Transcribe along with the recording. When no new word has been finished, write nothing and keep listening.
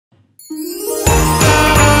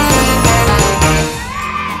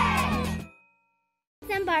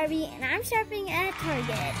Barbie, and I'm shopping at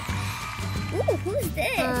Target. Ooh, who's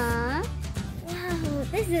this? Wow,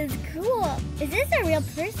 this is cool. Is this a real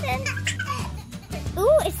person?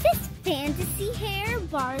 Ooh, is this fantasy hair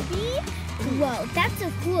Barbie? Whoa, that's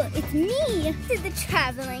so cool. It's me, the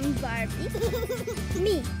traveling Barbie.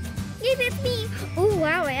 Me. Yeah, that's me. Oh,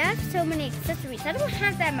 wow, I have so many accessories. I don't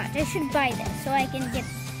have that much. I should buy this so I can get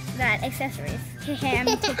that accessories. Hey, I'm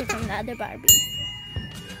gonna take it from the other Barbie.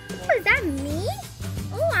 Oh, is that me?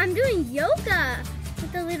 Oh, I'm doing yoga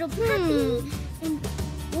with a little puppy. And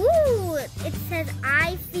ooh, it says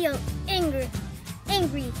I feel angry,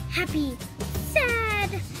 happy, sad,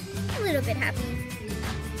 a little bit happy.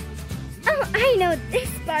 Oh, I know this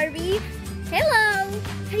Barbie. Hello.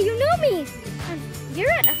 How do you know me?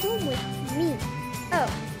 You're at home with me. Oh,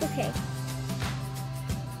 okay.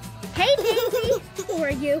 Hey, Daisy. Who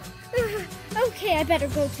are you? Okay, I better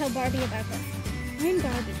go tell Barbie about this. I'm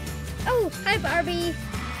Barbie. Oh, hi, Barbie.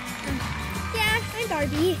 Yeah, I'm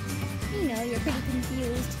Barbie. I know, you're pretty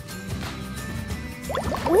confused.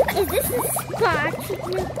 Ooh, is this a spa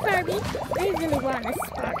treatment, Barbie? I really want a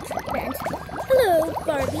spa treatment. Hello,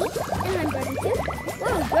 Barbie. And I'm Barbie too.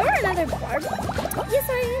 Whoa, you're another Barbie? Yes,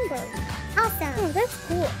 I am Barbie. Awesome. Oh, that's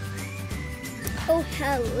cool. Oh,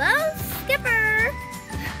 hello, Skipper.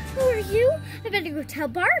 Who are you? I better go tell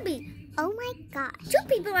Barbie. Oh my gosh. 2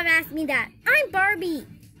 people have asked me that. I'm Barbie.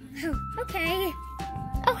 Oh, okay.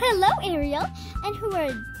 Oh, hello, Ariel. And who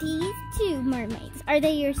are these 2 mermaids? Are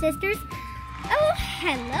they your sisters? Oh,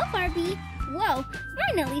 hello, Barbie. Whoa,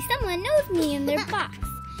 finally someone knows me in their box.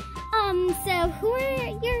 So who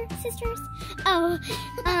are your sisters? Oh,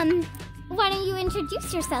 why don't you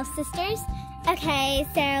introduce yourself, sisters? Okay,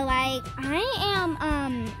 so like, I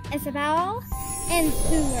am, Isabel. And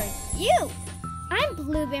who are you? I'm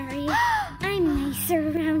Blueberry. I'm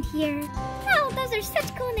nicer around here. Oh, those are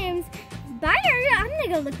such cool names. Bye, Ariel. I'm gonna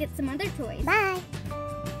go look at some other toys. Bye.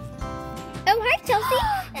 Oh, hi, Chelsea.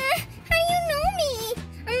 How do you know me?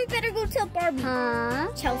 I better go tell Barbie.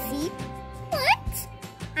 Chelsea? What?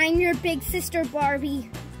 I'm your big sister, Barbie.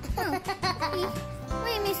 Oh, why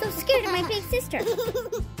am I so scared of my big sister?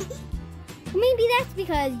 Maybe that's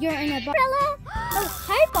because you're in a umbrella. Oh,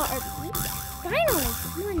 hi, Barbie. Finally,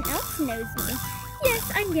 someone else knows me.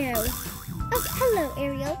 Yes, I know. Oh, hello,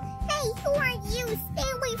 Ariel. Hey, who are you? Stay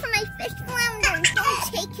away from my fish flounder. Don't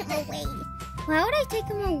take him away. Why would I take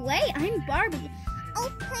him away? I'm Barbie.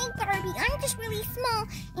 Oh, hi, Barbie. I'm just really small,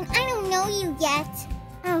 and I don't know you yet.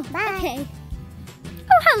 Oh, bye. Okay.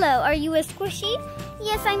 Oh, hello. Are you a squishy?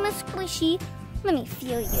 Yes, I'm a squishy. Let me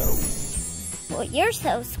feel you. Well, you're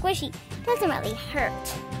so squishy. Doesn't really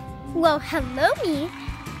hurt. Well, hello, me.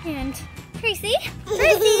 And Tracy?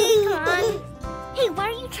 Tracy, come on. Hey, why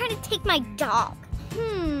are you trying to take my dog?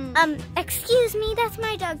 Excuse me, that's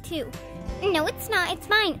my dog too. No, it's not. It's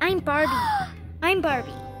mine. I'm Barbie. I'm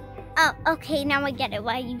Barbie. Oh, okay, now I get it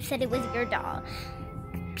why you said it was your dog.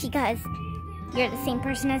 Because you're the same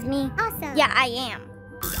person as me. Awesome. Yeah, I am.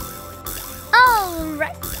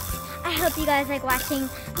 Alright. I hope you guys like watching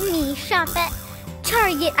me shop at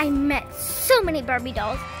Target. I met so many Barbie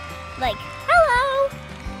dolls. Like, hello.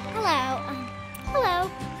 Hello. Hello.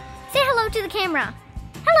 Say hello to the camera.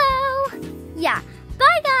 Hello. Yeah.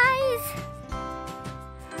 Bye, guys.